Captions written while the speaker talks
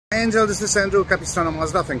Angel, this is Andrew, Capistrano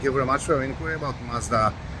Mazda. Thank you very much for your inquiry about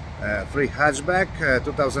Mazda 3 hatchback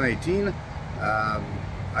 2018.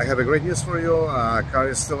 I have a great news for you. Car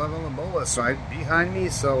is still available. It's right behind me,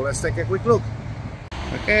 so let's take a quick look.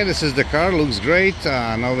 Okay, this is the car. Looks great.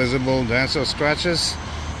 No visible dents or scratches.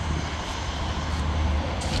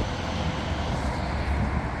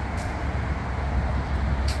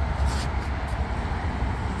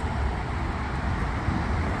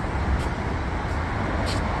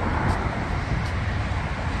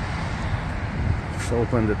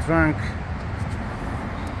 Open the trunk.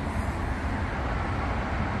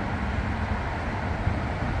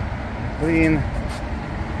 Clean,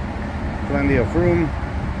 plenty of room.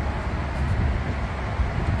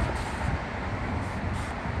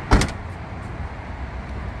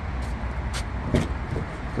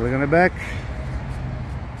 Look on the back.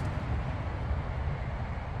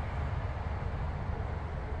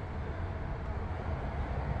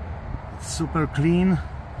 It's super clean.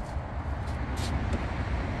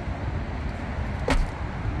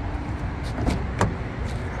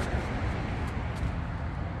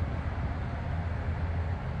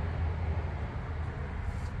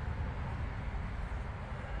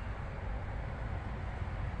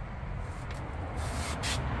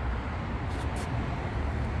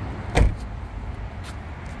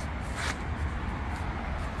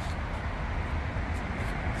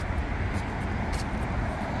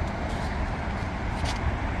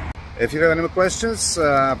 If you have any more questions,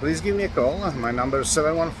 please give me a call. My number is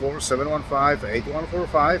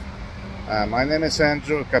 714-715-8145. My name is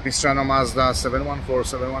Andrew, Capistrano Mazda,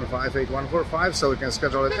 714-715-8145, so we can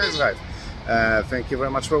schedule a test drive. Thank you very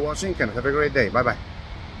much for watching and have a great day. Bye-bye.